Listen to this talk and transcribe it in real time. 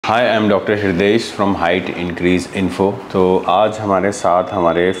Hi I am doctor हृदय from height increase info. तो आज हमारे साथ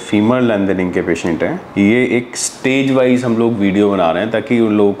हमारे फीमर लेंथनिंग के पेशेंट हैं। ये एक स्टेज वाइज हम लोग वीडियो बना रहे हैं ताकि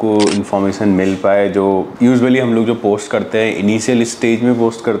उन लोगों को इन्फॉर्मेशन मिल पाए जो यूजुअली हम लोग जो पोस्ट करते हैं इनिशियल स्टेज में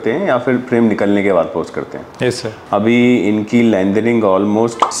पोस्ट करते हैं या फिर फ्रेम निकलने के बाद पोस्ट करते हैं। Yes sir. अभी इनकी लेंथनिंग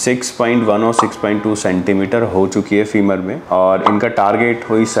ऑलमोस्ट 6.1 और 6.2 सेंटीमीटर हो चुकी है फीमर में, और इनका टारगेट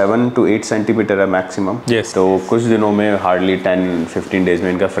हुई 7 to 8 सेंटीमीटर है मैक्सिमम। Yes. तो कुछ दिनों में हार्डली 10-15 डेज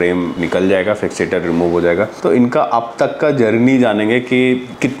में इनका फ्रेम निकल जाएगा, फिक्सेटर रिमूव हो जाएगा। तो इनका अब तक का जर्नी जानेंगे कि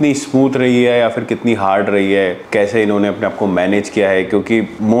कितनी स्मूथ रही है या फिर कितनी हार्ड रही है, कैसे इन्होंने अपने आप को मैनेज किया है, क्योंकि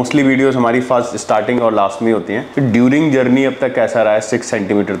मोस्टली वीडियोस हमारी फर्स्ट स्टार्टिंग और लास्ट में होती हैं। तो ड्यूरिंग जर्नी अब तक कैसा रहा है 6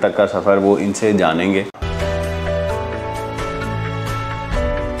 सेंटीमीटर तक का सफर, वो इनसे जानेंगे।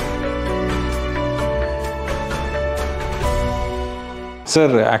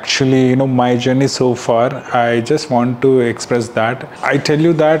 Sir, actually, my journey so far, I just want to express that. I tell you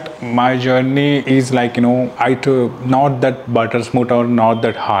that my journey is like, not that butter smooth or not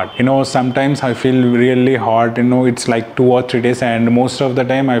that hard. Sometimes I feel really hard, it's like 2 or 3 days, and most of the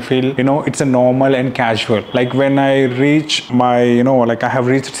time I feel, it's a normal and casual. Like when I reach my, like I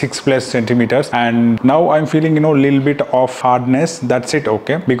have reached 6+ centimeters, and now I'm feeling, little bit of hardness. That's it,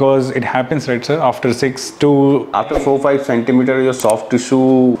 okay? Because it happens, right, sir? After 4-5 centimeter, your soft tissue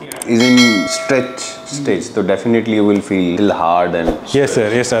is in stretch stage, so definitely you will feel little hard and yes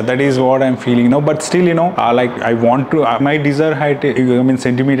sir, that is what I'm feeling. But still, like I want to, my desired height,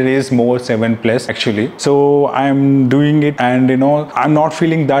 centimeter is more 7+ actually. So I'm doing it, and I'm not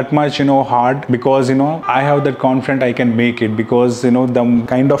feeling that much hard, because I have that confidence I can make it, because the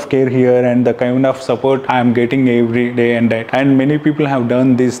kind of care here and the kind of support I'm getting every day and many people have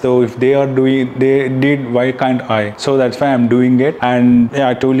done this. So if they are doing, they did, why can't I? So that's why I'm doing it. And yeah,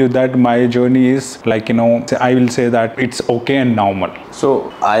 I told you that my journey is like, I will say that it's okay and normal.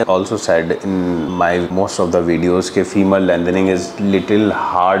 So I also said in my most of the videos that femur lengthening is little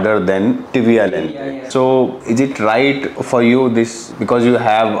harder than tibia lengthening. So is it right for you this, because you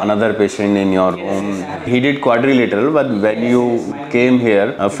have another patient in your room, he did quadrilateral, but when you came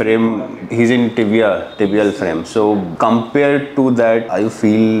here a frame, he's in tibial frame. So compared to that, I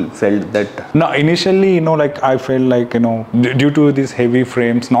felt that no, initially like I felt like due to these heavy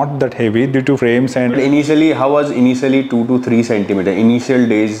frames, not that heavy, due to frames. And initially, how was 2 to 3 centimeter initial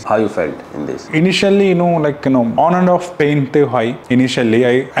days, how you felt in this? Initially, like on and off pain too high initially.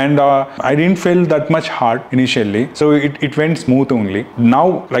 I didn't feel that much hard initially, so it went smooth only.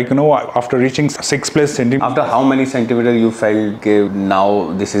 Now, like after reaching 6+ centimeter, after how many centimeter you felt okay,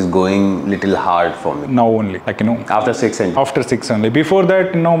 now this is going little hard for me? Now only, like after 6 centimeter. After 6 only. Before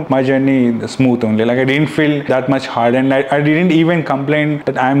that, my journey smooth only. Like I didn't feel that much hard, and I didn't even complain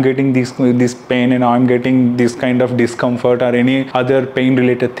that I'm getting this pain, I'm getting this kind of discomfort or any other pain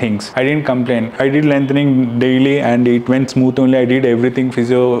related things. I didn't complain. I did lengthening daily and it went smooth only. I did everything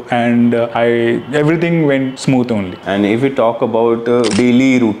physio, and everything went smooth only. And if we talk about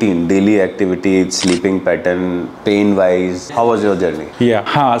daily routine, daily activity, sleeping pattern, pain wise, how was your journey?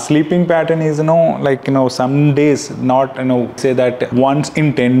 Yeah, sleeping pattern is like some days, not say that once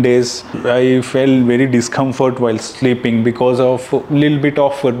in 10 days I felt very discomfort while sleeping because of little bit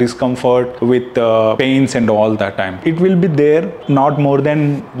of discomfort with pains and all that time. It will be there, not more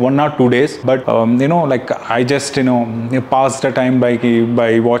than 1 or 2 days, but like I just pass the time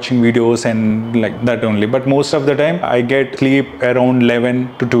by watching videos and like that only. But most of the time I get sleep around 11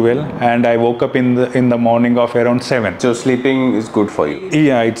 to 12, and I woke up in the morning of around 7. So sleeping is good for you?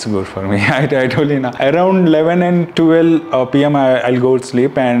 Yeah, it's good for me. I told you now, around 11 and 12 p.m. I'll go to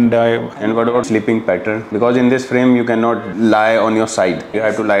sleep. And what about sleeping pattern? Because in this frame you cannot lie on your side, you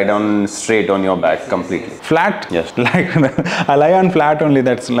have to lie down straight on your back completely. Flat? Yes. Like I lie on flat only.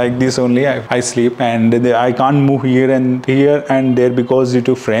 That's like this only. I sleep, and I can't move here and there because due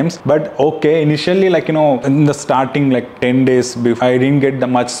to frames. But okay, initially, like in the starting like 10 days before, I didn't get that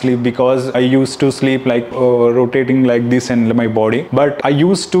much sleep because I used to sleep like rotating like this in my body. But I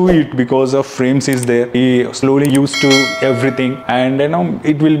used to it because of frames is there. He slowly used to everything, and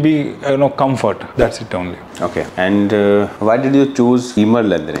it will be comfort. That's it only. Okay. And why did you choose femur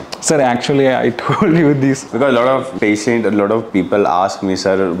lengthening? Sir, actually I told you this because a lot of people ask me,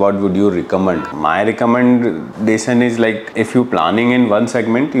 sir, what would you recommend? My recommendation is like, if you planning in one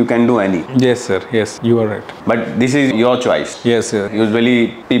segment, you can do any. Yes sir, yes, you are right. But this is your choice. Yes sir. Usually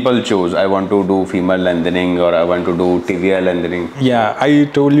people choose, I want to do femur lengthening or I want to do tibia lengthening. Yeah, I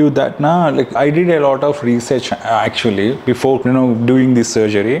told you that like I did a lot of research actually before doing this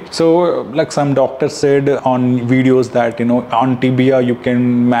surgery. So like some doctors said on videos that on tibia you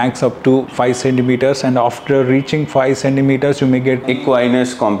can max up to 5 centimeters, and after reaching 5 centimeters you may get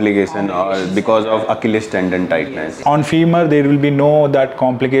equinus complication or because of Achilles tendon tightness. On femur there will be no that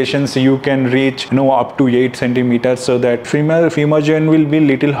complications. You can reach up to 8 centimeters, so that femur joint will be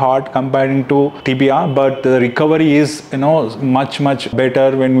little hard comparing to tibia, but the recovery is much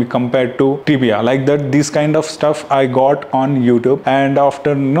better when we compare to tibia. Like that, this kind of stuff I got on YouTube, and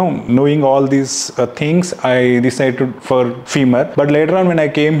after knowing all these things, I decided for femur. But later on when I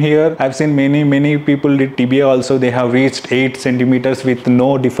came here, I've seen many people did tibia also. They have reached 8 centimeters with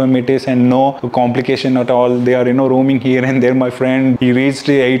no deformities and no complication at all. They are roaming here and there. My friend, he reached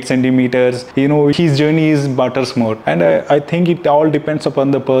 8 centimeters. His journey is butter smooth, and I think it all depends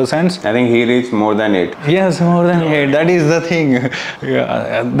upon the persons. I think he reached more than 8. Yes, more than 8. That is the thing.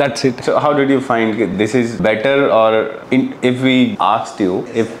 Yeah, that's it. So how did you find this is better, or if we asked you,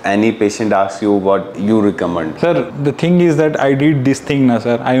 if any patient asks you what you recommend? Sir, the thing is that I did this thing now,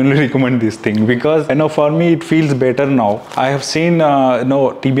 sir. I only recommend this thing because for me it feels better now. I have seen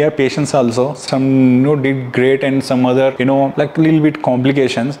tibia patients also. Some did great, and some other like little bit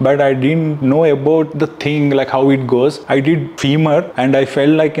complications. But I didn't know about the thing like how it goes. I did femur and I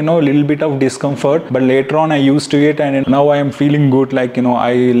felt like a little bit of discomfort. But later on I used to it, and now I am feeling good. Like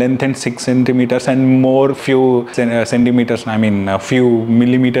I lengthened 6 centimeters and more few centimeters. I mean a few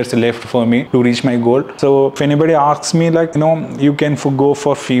millimeters left for me to reach my goal. So if anybody asks me like you can go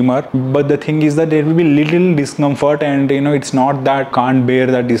for femur, but the thing is that there will be little discomfort, and it's not that can't bear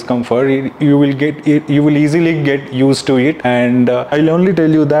that discomfort. You will easily get used to it, and I'll only tell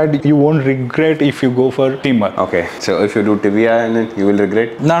you that you won't regret if you go for femur. Okay, so if you do tibia and you will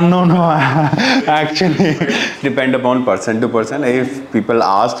regret? No. Actually, depend upon person to person. If people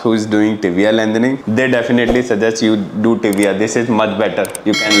ask who is doing tibia lengthening, they definitely suggest you do tibia. This is much better.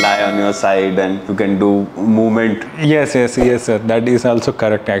 You can lie on your side and you can do movement. Yes, sir. That is also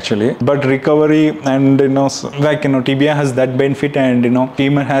correct actually. But recovery and tibia has that benefit, and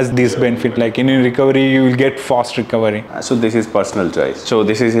femur has this benefit. Like in recovery, you will get fast recovery. So this is personal choice. So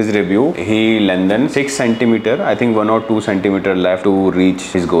this is his review. He lengthened 6 centimeter. I think 1 or 2 centimeter left to reach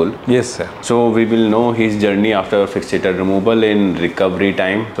his goal. Yes, sir. So we will know his journey after fixator removal in recovery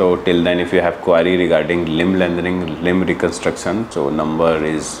time. So till then, if you have query regarding limb lengthening, limb reconstruction, so number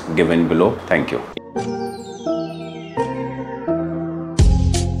is given below. Thank you.